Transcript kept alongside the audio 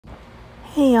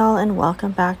Hey y'all, and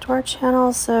welcome back to our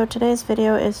channel. So today's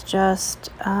video is just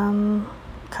kind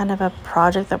of a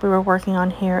project that we were working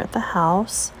on here at the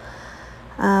house.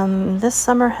 This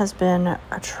summer has been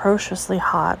atrociously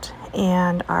hot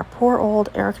and our poor old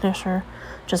air conditioner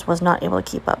just was not able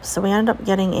to keep up. So we ended up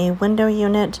getting a window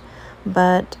unit,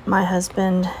 but my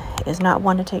husband is not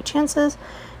one to take chances.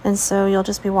 And so you'll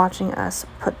just be watching us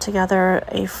put together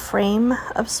a frame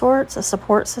of sorts, a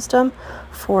support system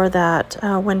for that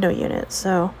window unit.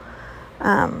 So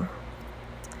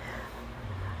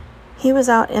he was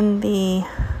out in the,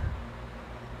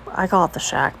 I call it the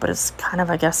shack, but it's kind of,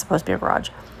 I guess, supposed to be a garage.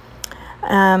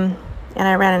 And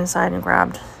I ran inside and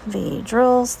grabbed the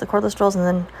drills, the cordless drills,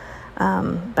 and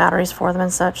then batteries for them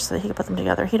and such so that he could put them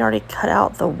together. He'd already cut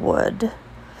out the wood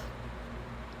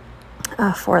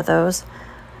for those.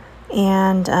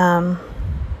 And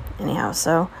anyhow,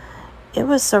 so it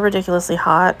was so ridiculously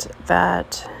hot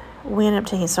that we ended up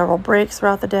taking several breaks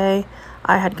throughout the day.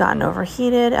 I had gotten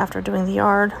overheated after doing the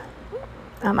yard.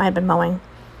 I had been mowing.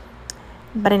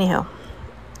 But anyhow,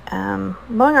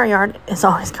 mowing our yard is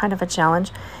always kind of a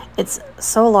challenge. It's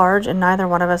so large and neither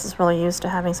one of us is really used to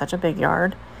having such a big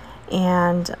yard.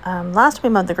 And last we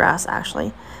mowed the grass,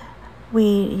 actually, we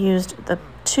used the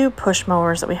two push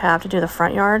mowers that we have to do the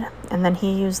front yard, and then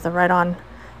he used the right-on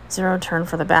zero turn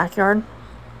for the backyard,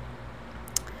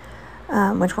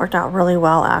 which worked out really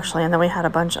well, actually. And then we had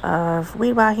a bunch of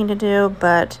weed whacking to do,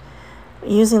 but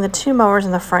using the two mowers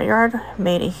in the front yard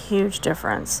made a huge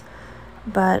difference.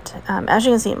 But as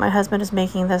you can see, my husband is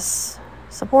making this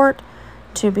support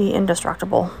to be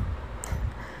indestructible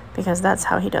because that's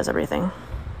how he does everything.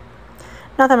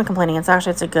 Not that I'm complaining, it's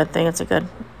a good thing. It's a good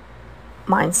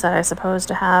mindset, I suppose,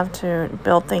 to have to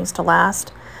build things to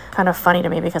last. Kind of funny to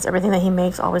me because everything that he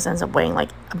makes always ends up weighing like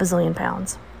a bazillion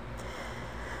pounds.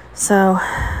 So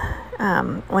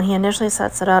when he initially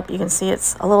sets it up, you can see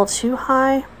it's a little too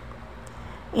high,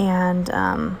 and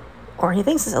or he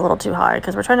thinks it's a little too high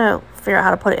because we're trying to figure out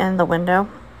how to put it in the window.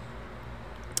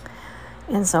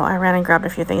 And so I ran and grabbed a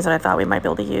few things that I thought we might be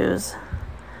able to use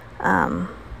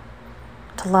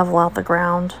to level out the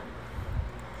ground.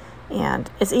 And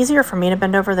it's easier for me to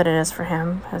bend over than it is for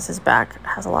him because his back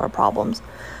has a lot of problems.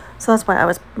 So that's why I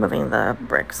was moving the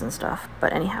bricks and stuff.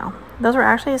 But anyhow, those were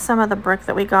actually some of the brick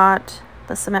that we got,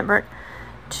 the cement brick,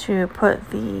 to put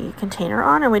the container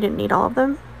on. And we didn't need all of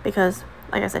them because,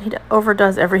 like I said, he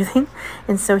overdoes everything.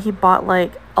 And so he bought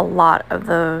like a lot of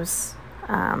those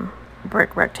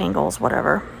brick rectangles,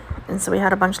 whatever. And so we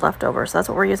had a bunch left over. So that's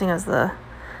what we're using as the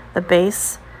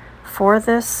base for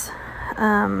this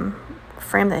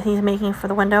frame that he's making for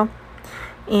the window.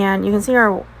 And you can see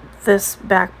this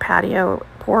back patio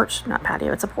porch, not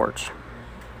patio, it's a porch.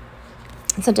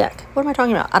 It's a deck. What am I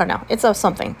talking about? I don't know. It's a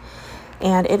something.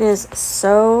 And it is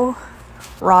so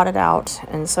rotted out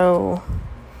and so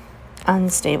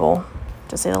unstable,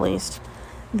 to say the least,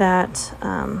 that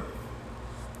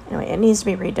anyway, it needs to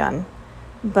be redone.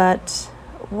 But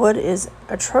wood is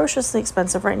atrociously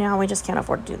expensive right now. We just can't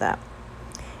afford to do that.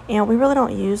 And we really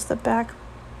don't use the back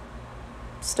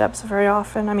steps very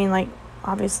often. I mean, like,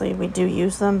 obviously we do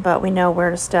use them, but we know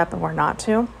where to step and where not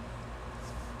to.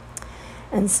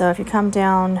 And so if you come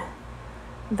down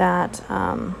that,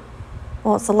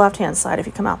 well, it's the left-hand side if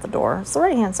you come out the door. It's the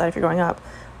right-hand side if you're going up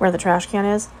where the trash can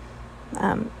is.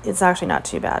 It's actually not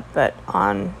too bad, but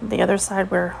on the other side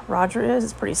where Roger is,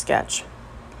 it's pretty sketch.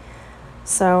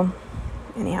 So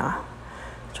anyhow,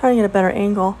 trying to get a better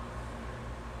angle,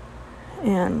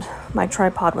 and my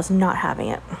tripod was not having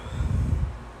it.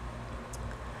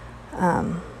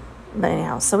 But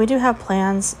anyhow, so we do have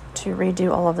plans to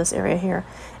redo all of this area here,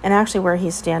 and actually where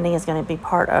he's standing is going to be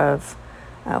part of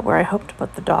where I hope to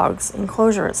put the dog's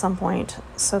enclosure at some point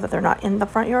so that they're not in the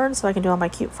front yard, so I can do all my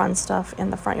cute fun stuff in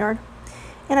the front yard.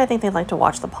 And I think they'd like to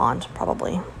watch the pond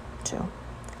probably too.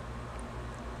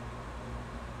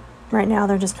 Right now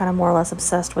they're just kind of more or less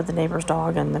obsessed with the neighbor's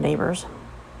dog and the neighbors.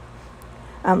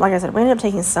 Like I said, we ended up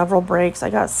taking several breaks. I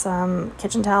got some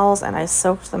kitchen towels and I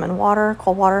soaked them in water,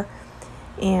 cold water,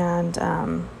 and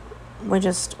we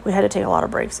had to take a lot of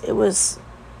breaks. It was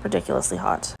ridiculously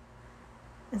hot.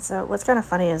 And so what's kind of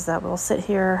funny is that we'll sit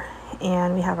here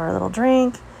and we have our little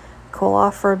drink, cool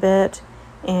off for a bit,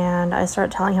 and I start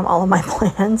telling him all of my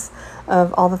plans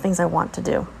of all the things I want to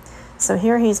do. So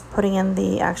here he's putting in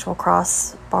the actual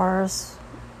crossbars,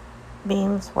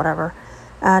 beams, whatever,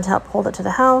 to help hold it to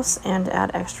the house and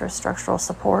add extra structural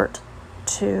support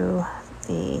to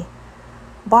the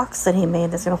box that he made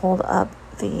that's going to hold up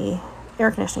the air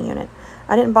conditioning unit.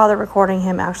 I didn't bother recording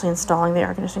him actually installing the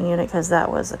air conditioning unit because that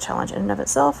was a challenge in and of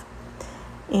itself.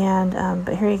 And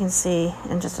but here you can see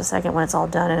in just a second when it's all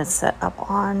done and it's set up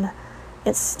on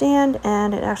its stand,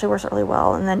 and it actually works really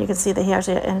well. And then you can see that he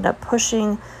actually ended up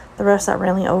pushing the rest of that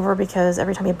railing over because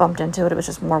every time he bumped into it, it was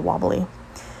just more wobbly.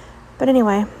 But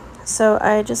anyway, so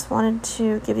I just wanted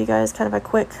to give you guys kind of a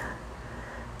quick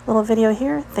little video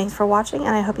here. Thanks for watching,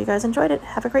 and I hope you guys enjoyed it.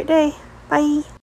 Have a great day. Bye.